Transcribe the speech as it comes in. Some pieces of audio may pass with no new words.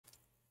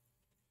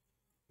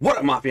What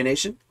up, Mafia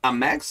Nation? I'm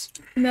Max.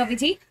 I'm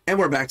LVT. And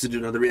we're back to do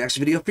another reaction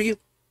video for you.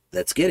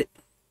 Let's get it.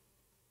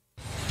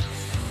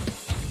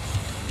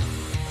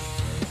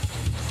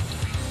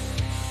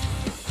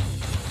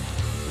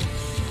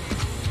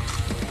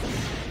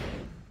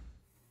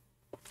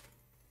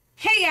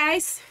 Hey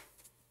guys.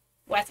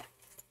 What's up?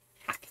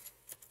 Hi.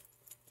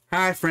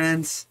 Hi,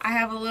 friends. I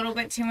have a little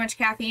bit too much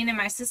caffeine in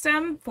my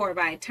system for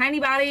my tiny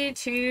body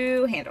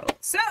to handle.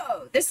 So,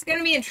 this is going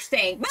to be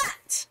interesting.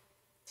 But,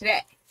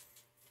 today,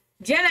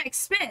 Gen X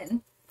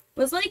Spin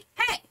was like,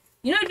 hey,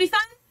 you know what'd be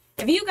fun?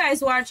 If you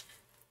guys watch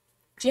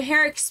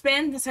Gacharic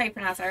Spin, that's how you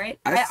pronounce that, right?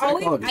 I call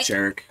it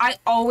Gacharic. I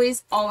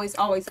always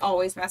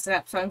mess it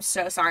up, so I'm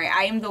so sorry.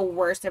 I am the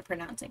worst at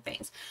pronouncing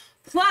things.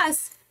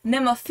 Plus,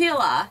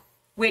 Nemophila,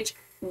 which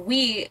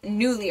we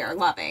newly are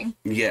loving.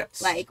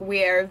 Yes. Like,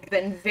 we've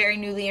been very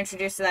newly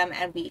introduced to them,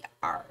 and we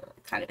are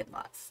kind of in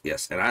love.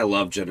 Yes, and I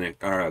love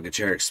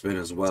Gacharic Spin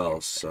as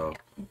well, so...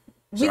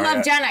 We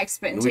love Gen X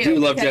Spin, too. We do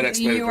love Gen X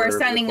Spin. You are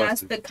sending us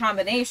the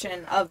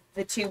combination of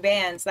the two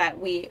bands that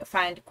we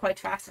find quite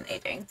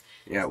fascinating.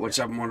 Yeah, which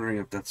I'm wondering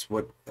if that's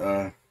what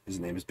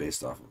his name is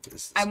based off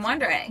of. I'm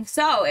wondering.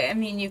 So, I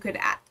mean, you could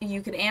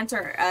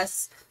answer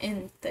us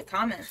in the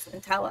comments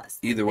and tell us.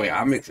 Either way,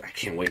 I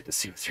can't wait to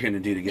see what they're going to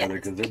do together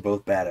because they're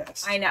both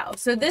badass. I know.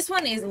 So this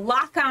one is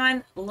Lock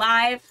On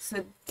Live.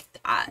 So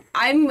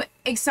I'm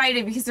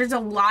excited because there's a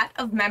lot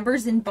of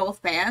members in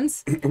both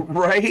bands.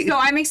 Right? So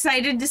I'm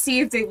excited to see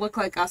if they look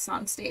like us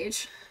on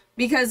stage.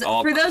 Because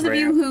all for those of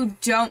you who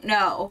don't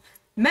know,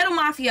 Metal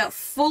Mafia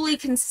fully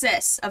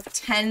consists of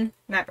 10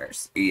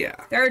 members. Yeah.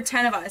 There are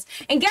 10 of us.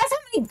 And guess how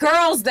many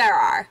girls there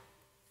are?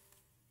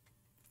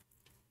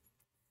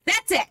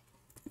 That's it.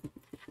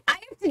 I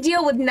have to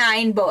deal with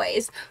 9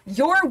 boys.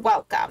 You're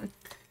welcome.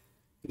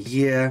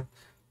 Yeah.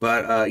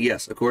 But,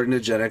 yes, according to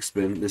Gen X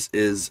Spin, this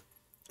is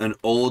an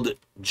old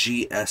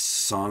GS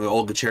song, an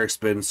old Gacharic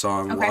Spin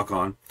song, Okay. Lock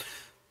On.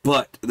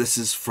 But this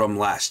is from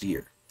last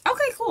year.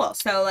 Okay, cool.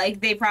 So, like,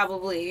 they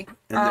probably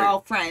are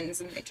all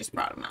friends, and they just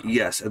brought them out.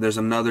 Yes, and there's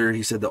another,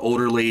 he said the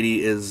older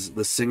lady is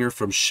the singer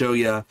from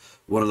Shoya,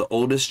 one of the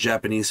oldest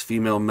Japanese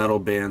female metal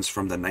bands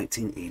from the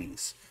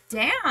 1980s.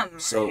 Damn,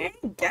 So, I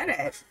didn't get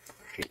it.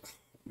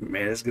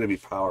 Man, it's going to be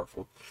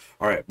powerful.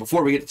 All right,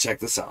 before we get to check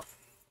this out.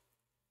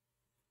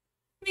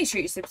 Make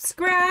sure you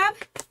subscribe.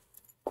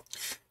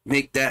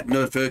 Make that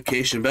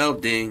notification bell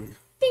ding.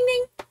 Ding,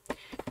 ding.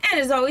 And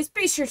as always,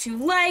 be sure to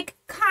like,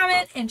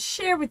 comment, and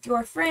share with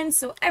your friends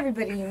so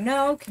everybody you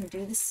know can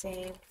do the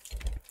same.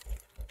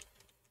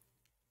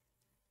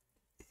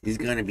 He's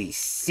going to be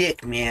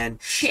sick, man.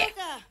 Shit.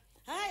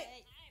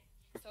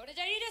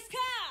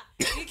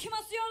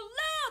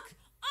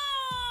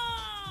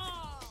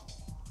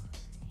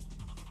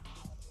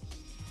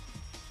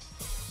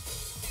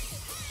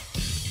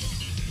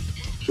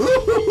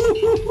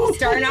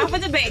 Starting off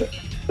with a bass.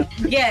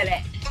 Get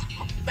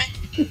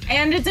it.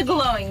 And it's a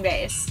glowing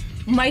bass.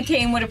 My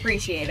team would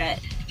appreciate it.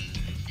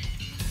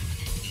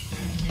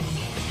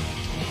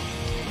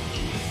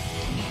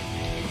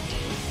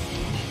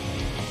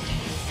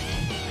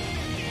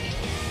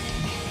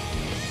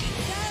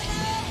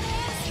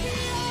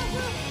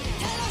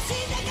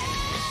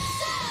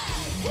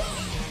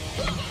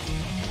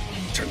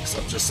 Turn this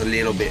up just a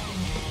little bit.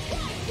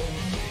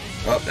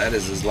 Oh, that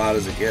is as loud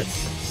as it gets.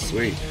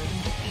 Sweet.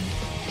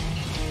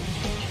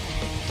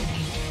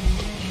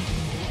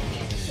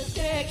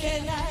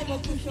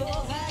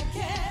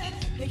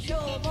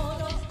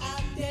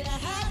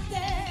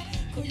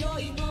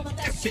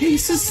 The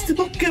bass is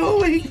still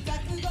going.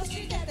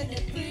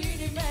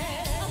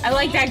 I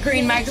like that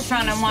green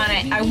microphone. I want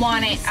it. I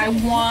want it. I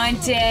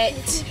want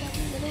it.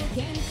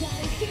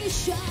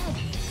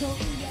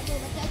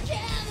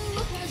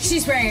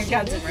 She's wearing a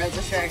Guns N'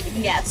 Roses shirt.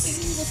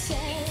 Yes.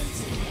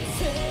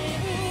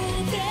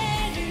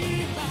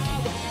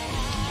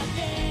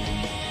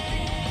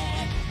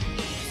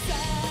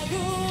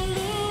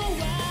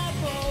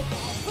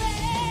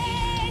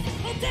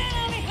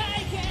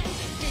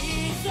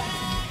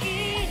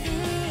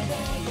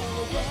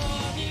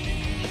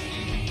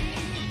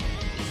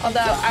 Although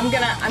I'm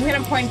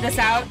gonna point this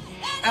out.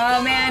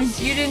 Oh man,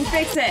 you didn't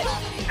fix it.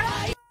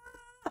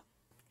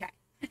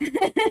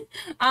 Okay.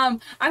 I'm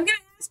gonna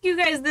ask you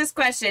guys this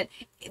question.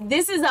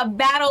 This is a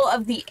battle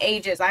of the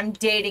ages. I'm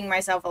dating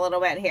myself a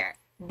little bit here,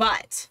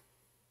 but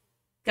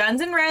Guns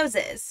N'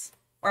 Roses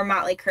or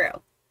Motley Crue?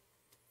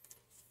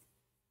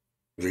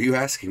 Are you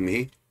asking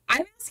me?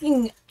 I'm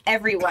asking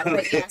everyone,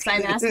 but yes,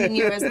 I'm asking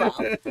you as well.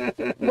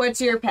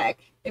 What's your pick?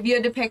 If you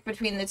had to pick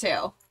between the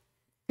two,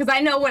 because I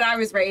know what I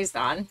was raised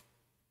on.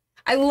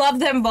 I love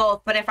them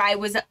both, but if I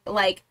was,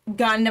 like,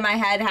 gun to my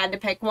head, had to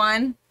pick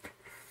one,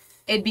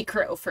 it'd be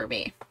Crue for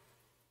me.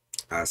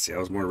 See, I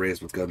was more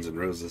raised with Guns N'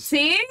 Roses.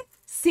 See?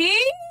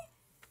 See?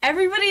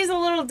 Everybody's a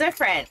little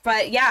different,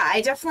 but yeah,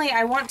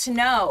 I want to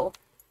know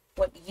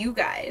what you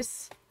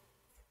guys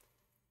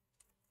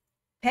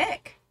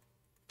pick.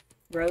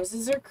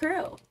 Roses or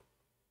Crue?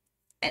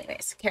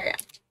 Anyways, carry on.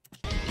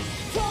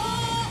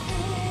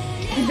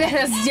 That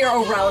has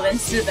zero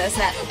relevance to this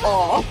at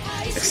all.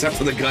 Except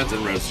for the Guns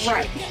N' Roses.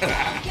 Right.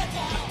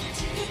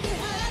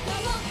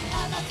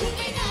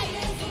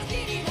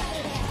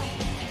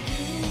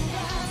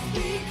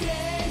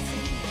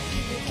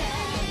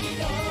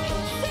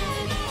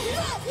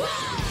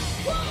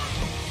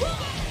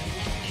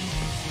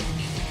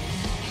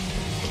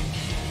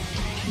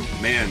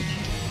 Man.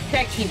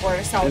 That keyboard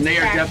is so And they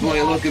are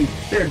definitely looking.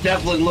 They're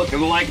definitely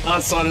looking like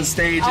us on a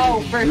stage.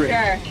 Oh, for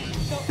sure.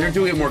 They're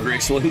doing it more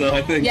gracefully though,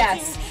 I think.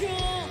 Yes.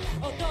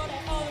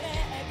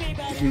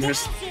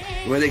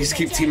 Where they just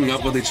keep teaming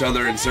up with each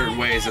other in certain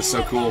ways. That's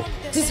so cool.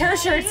 Does her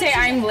shirt say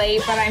 "I'm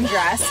late, but I'm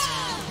dressed"?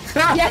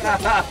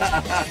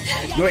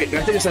 Yes. Wait,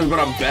 I think it says, but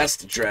I'm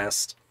best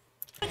dressed.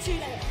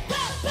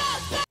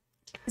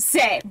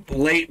 Same.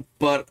 Late,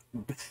 but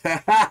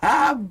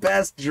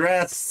best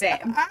dressed.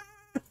 Same.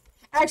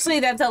 Actually,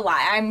 that's a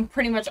lie. I'm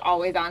pretty much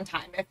always on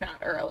time, if not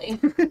early.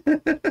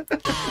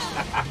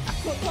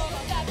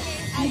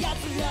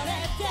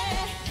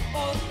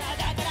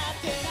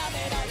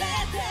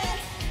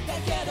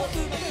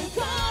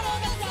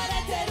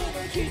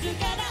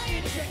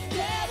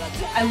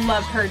 I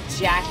love her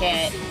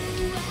jacket.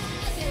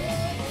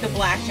 The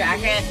black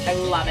jacket. I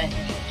love it.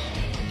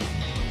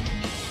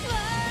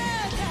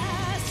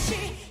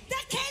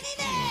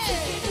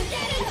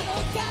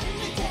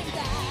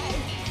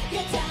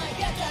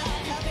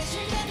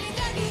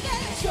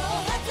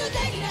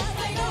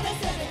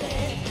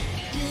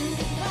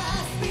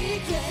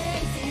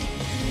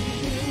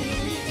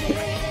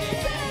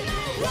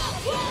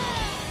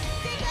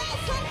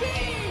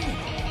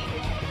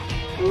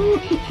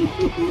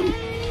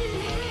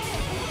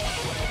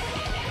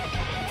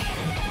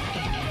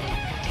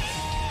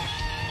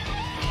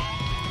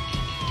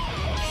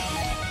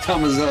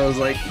 Tomo-zo was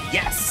like,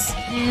 yes!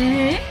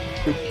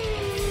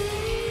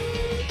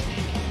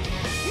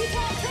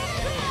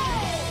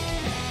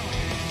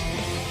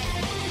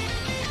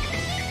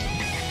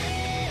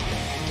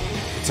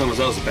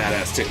 Tomo-zo's a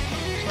badass too.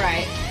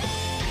 Right.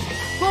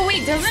 Well,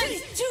 wait,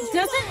 doesn't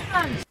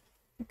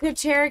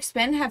Gacharic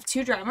Spin have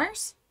 2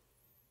 drummers?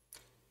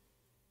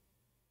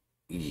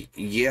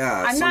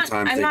 Yeah, I'm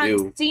sometimes not they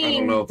do. seeing... I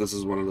don't know if this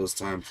is one of those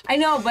times. I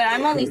know, but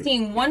I'm only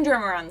seeing 1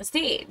 drummer on the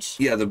stage.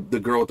 Yeah, the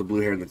girl with the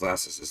blue hair and the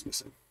glasses is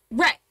missing.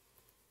 Right.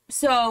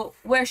 So,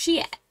 where's she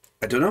at?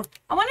 I don't know.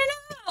 I want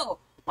to know.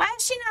 Why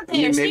is she not there? I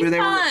mean, She's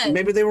fun.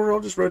 maybe they were all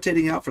just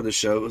rotating out for the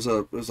show.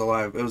 It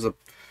was a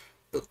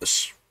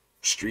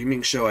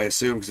streaming show, I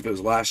assume, because if it was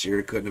last year,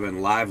 it couldn't have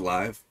been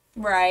live.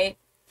 Right.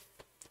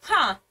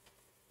 Huh.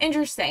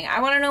 Interesting.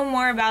 I want to know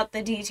more about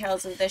the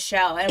details of the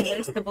show and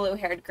where's the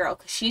blue-haired girl,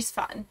 because she's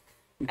fun.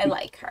 I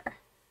like her.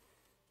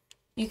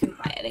 You can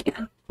play it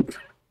again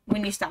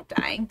when you stop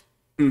dying.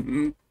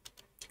 Mm-hmm.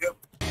 Yep.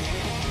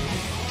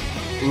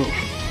 Ooh.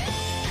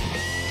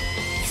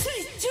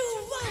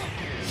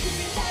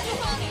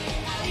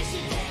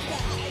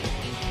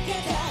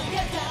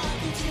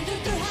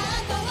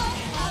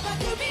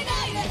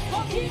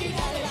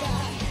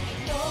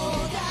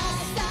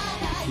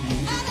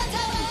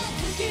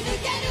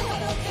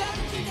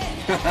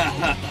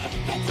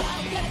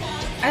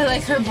 I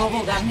like her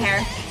bubblegum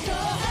hair.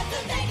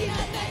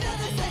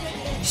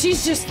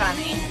 She's just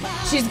funny.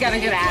 She's got a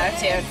good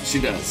attitude. She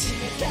does.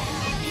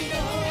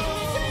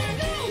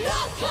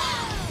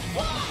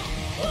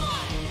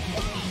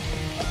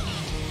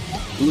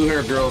 Blue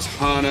hair girl's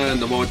Hana, and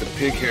the one with the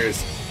pink hair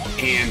is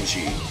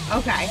Angie.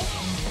 Okay.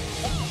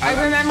 I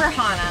remember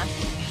Hana.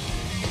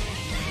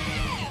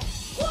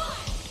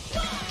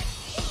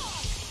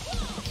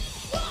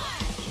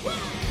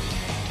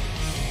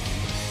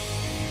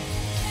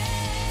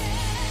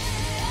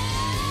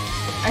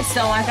 I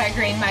still want that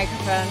green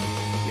microphone.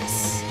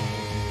 Yes.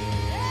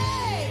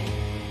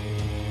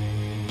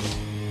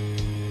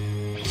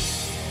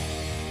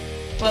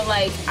 But,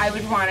 like, I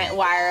would want it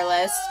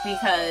wireless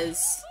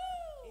because...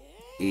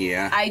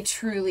 Yeah. I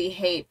truly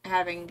hate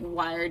having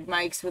wired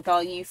mics with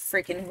all you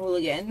freaking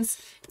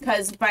hooligans.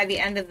 Because by the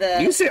end of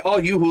the... You say all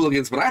you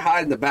hooligans, but I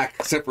hide in the back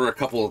except for a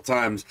couple of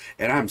times,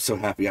 and I'm so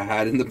happy I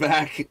hide in the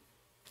back.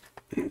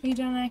 You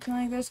don't act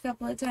like there's a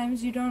couple of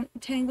times you don't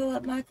tangle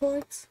up my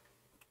cords?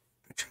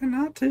 I try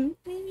not to.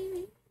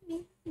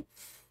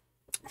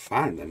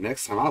 Fine, the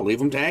next time I'll leave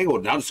them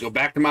tangled, and I'll just go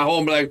back to my hole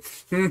and be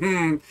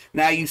like,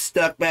 now you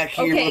stuck back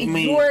here with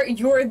me.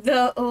 You're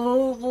the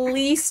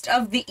least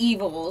of the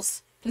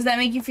evils. Does that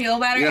make you feel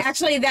better? Yes,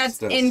 actually,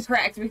 that's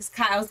incorrect because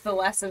Kyle's the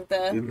less of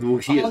the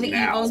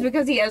evils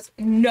because he has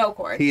no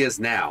cord. He is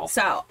now.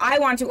 So I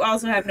want to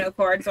also have no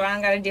cord, so I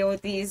don't got to deal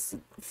with these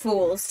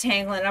fools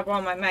tangling up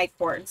all my mic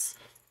cords.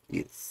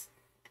 Yes.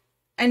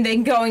 And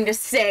then going to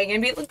sing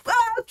and be like,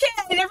 oh,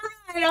 okay, never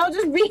mind, I'll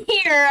just be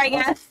here, I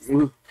guess.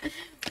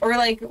 Or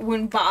like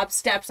when Bob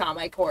steps on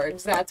my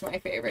cords, that's my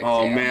favorite.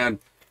 Oh too. Man,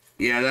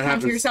 yeah, that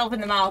happens. Punch yourself in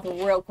the mouth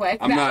real quick.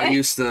 I'm not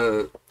used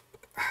to.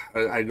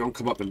 I don't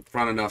come up in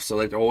front enough, so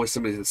like always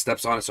somebody that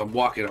steps on it. So I'm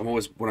walking. I'm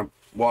always when I'm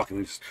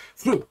walking, just.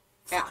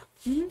 Yeah.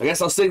 I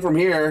guess I'll sing from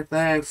here.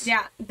 Thanks.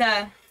 Yeah.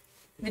 The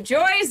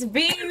joys of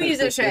being a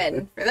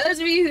musician. For those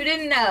of you who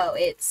didn't know,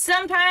 it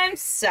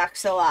sometimes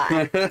sucks a lot.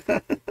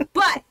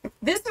 But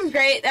this was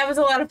great. That was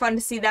a lot of fun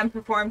to see them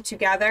perform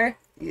together.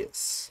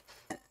 Yes.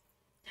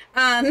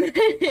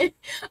 I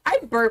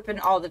burp in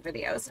all the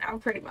videos now,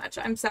 pretty much.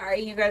 I'm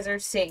sorry, you guys are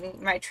seeing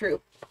my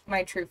true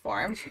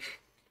form.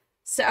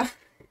 So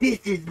This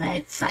is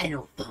my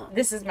final form.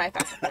 this is my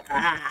final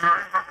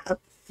form.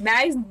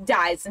 Mags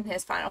dies in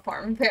his final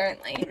form,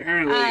 apparently.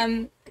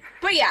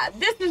 But yeah,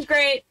 this was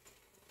great.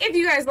 If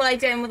you guys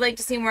liked it and would like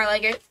to see more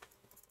like it,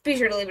 be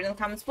sure to leave it in the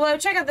comments below.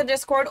 Check out the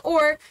Discord,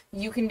 or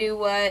you can do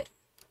what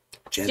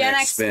Gen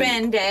X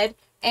Spin did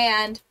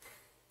and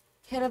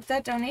hit up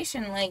that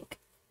donation link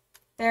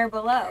there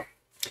below.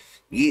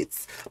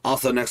 Yes.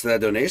 Also, next to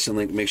that donation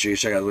link, make sure you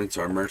check out the link to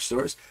our merch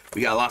stores.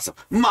 We got lots of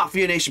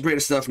Mafia Nation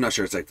branded stuff. Not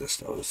sure it's like this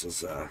though. This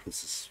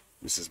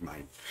is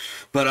mine.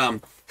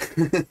 But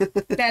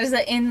That is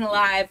an in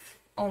live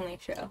only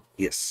show.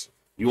 yes.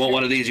 You want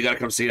one of these, you gotta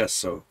come see us.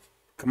 So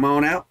come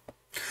on out.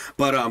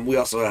 But we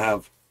also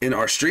have in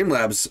our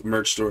Streamlabs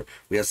merch store,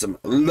 we have some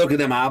Look at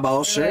Them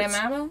Eyeball shirts.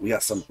 We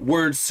got some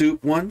Word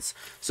Soup ones.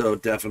 So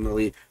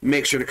definitely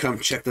make sure to come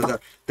check those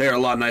out. They're a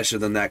lot nicer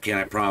than that can,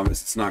 I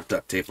promise. It's not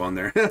duct tape on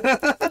there.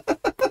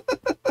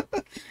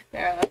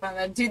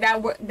 Dude,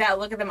 that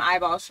Look at Them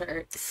Eyeball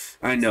shirt.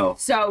 I know.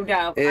 So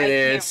dope. It I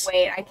is. can't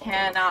wait. I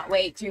cannot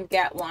wait to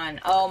get one.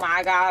 Oh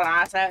my god,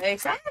 I'm so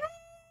excited.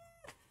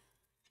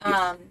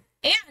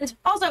 And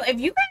also, if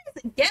you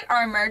guys get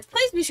our merch,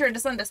 please be sure to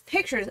send us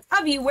pictures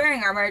of you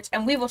wearing our merch,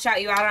 and we will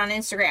shout you out on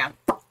Instagram.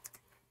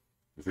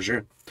 For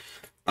sure.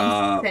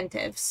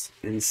 Incentives.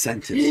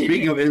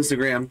 Speaking of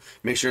Instagram,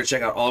 make sure to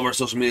check out all of our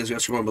social medias we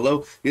have scrolling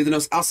below. Get the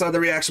notes outside the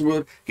reaction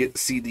world. Get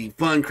to see the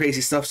fun,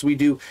 crazy stuff we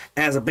do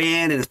as a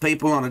band and as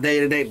people on a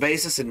day-to-day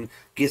basis, and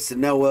gets to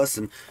know us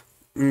and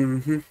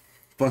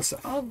fun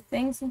stuff. All the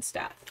things and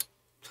stuff.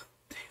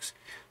 Things,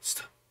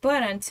 stuff.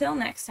 But until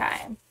next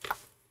time.